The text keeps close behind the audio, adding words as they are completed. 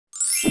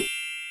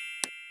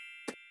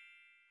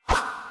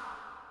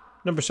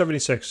Number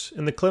 76.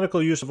 In the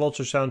clinical use of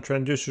ultrasound,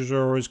 transducers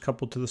are always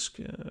coupled to the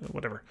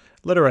whatever.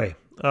 Letter A.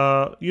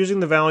 Using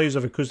the values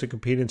of acoustic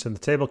impedance in the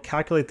table,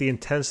 calculate the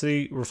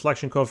intensity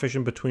reflection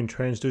coefficient between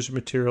transducer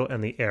material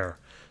and the air.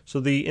 So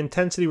the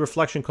intensity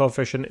reflection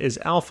coefficient is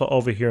alpha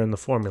over here in the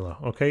formula,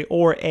 okay?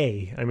 Or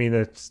A. I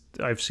mean,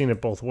 I've seen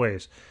it both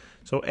ways.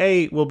 So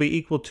A will be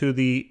equal to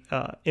the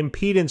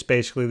impedance,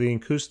 basically,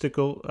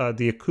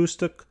 the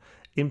acoustic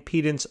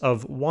impedance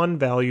of one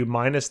value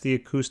minus the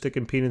acoustic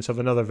impedance of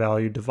another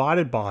value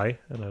divided by,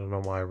 and I don't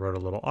know why I wrote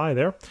a little I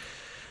there,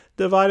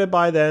 divided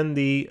by then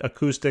the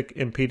acoustic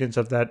impedance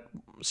of that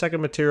second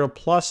material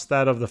plus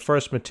that of the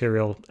first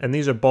material, and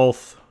these are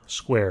both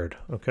squared,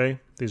 okay?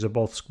 These are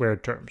both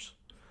squared terms.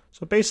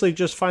 So basically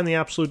just find the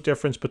absolute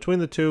difference between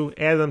the two,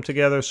 add them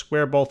together,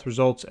 square both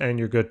results, and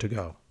you're good to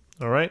go,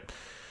 all right?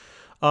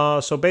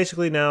 So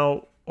basically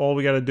now all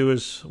we got to do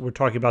is, we're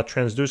talking about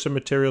transducer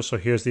material, so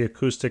here's the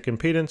acoustic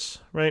impedance,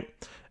 right?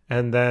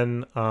 And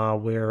then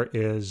where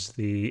is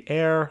the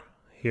air?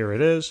 Here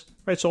it is,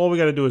 right? So all we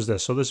got to do is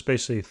this. So this is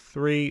basically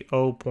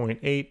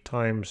 30.8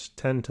 times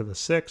 10 to the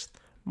 6th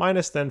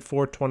minus then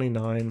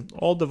 429,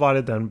 all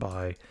divided then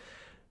by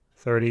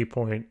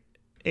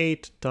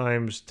 30.8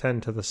 times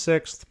 10 to the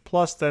 6th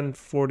plus then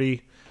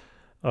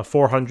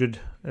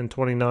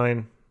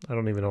 429, I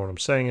don't even know what I'm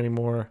saying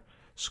anymore,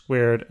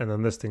 squared, and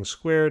then this thing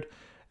squared.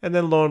 And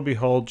then lo and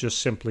behold, just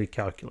simply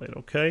calculate,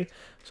 okay?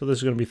 So this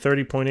is going to be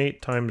 30.8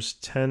 times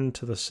 10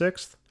 to the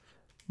 6th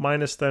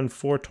minus then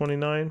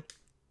 429.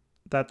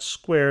 That's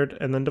squared,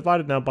 and then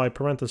divided now by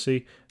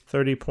parenthesis,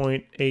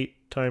 30.8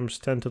 times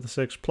 10 to the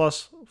 6th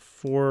plus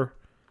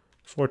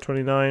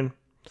 429.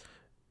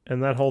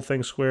 And that whole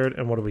thing squared,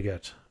 and what do we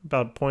get?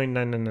 About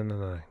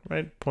 0.9999,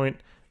 right?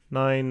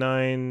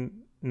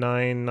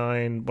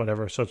 0.9999,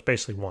 whatever. So it's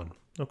basically 1,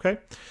 okay?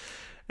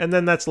 And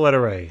then that's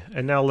letter A.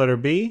 And now letter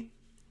B.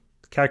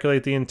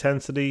 Calculate the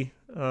intensity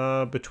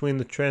between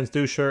the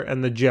transducer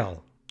and the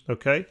gel,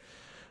 okay?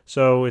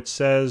 So it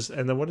says,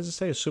 and then what does it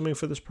say? Assuming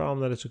for this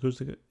problem that it's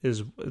acoustic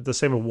is the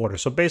same as water.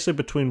 So basically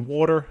between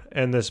water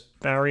and this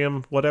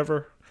barium,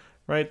 whatever,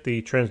 right?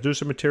 The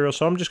transducer material.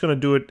 So I'm just going to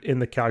do it in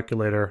the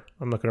calculator.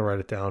 I'm not going to write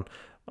it down.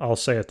 I'll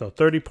say it though.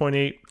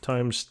 30.8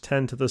 times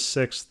 10 to the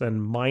 6th, then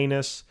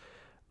minus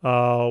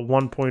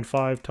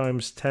 1.5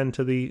 times 10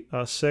 to the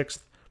 6th.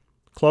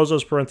 Close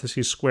those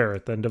parentheses, square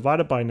it, then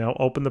divide it by now,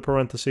 open the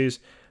parentheses,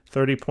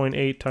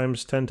 30.8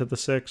 times 10 to the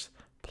 6th,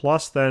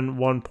 plus then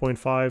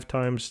 1.5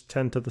 times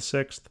 10 to the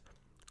 6th.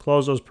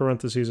 Close those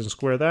parentheses and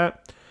square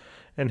that.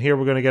 And here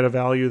we're going to get a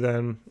value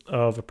then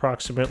of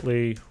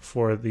approximately,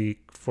 for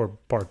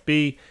part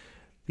B,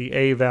 the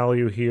A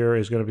value here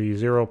is going to be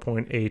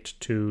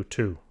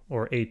 0.822,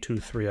 or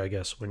 823, I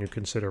guess, when you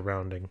consider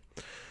rounding.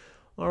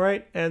 All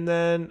right, and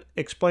then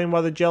explain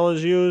why the gel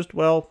is used.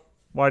 Well,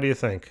 why do you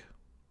think?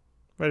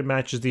 Right, it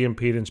matches the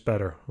impedance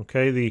better,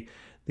 okay?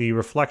 The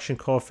reflection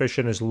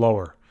coefficient is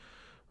lower,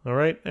 all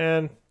right?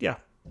 And yeah,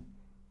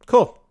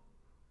 cool.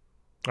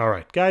 All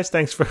right, guys,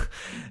 thanks for,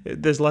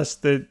 there's less,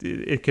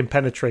 it can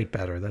penetrate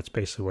better. That's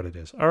basically what it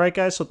is. All right,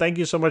 guys, so thank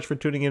you so much for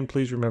tuning in.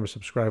 Please remember,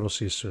 subscribe. We'll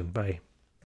see you soon. Bye.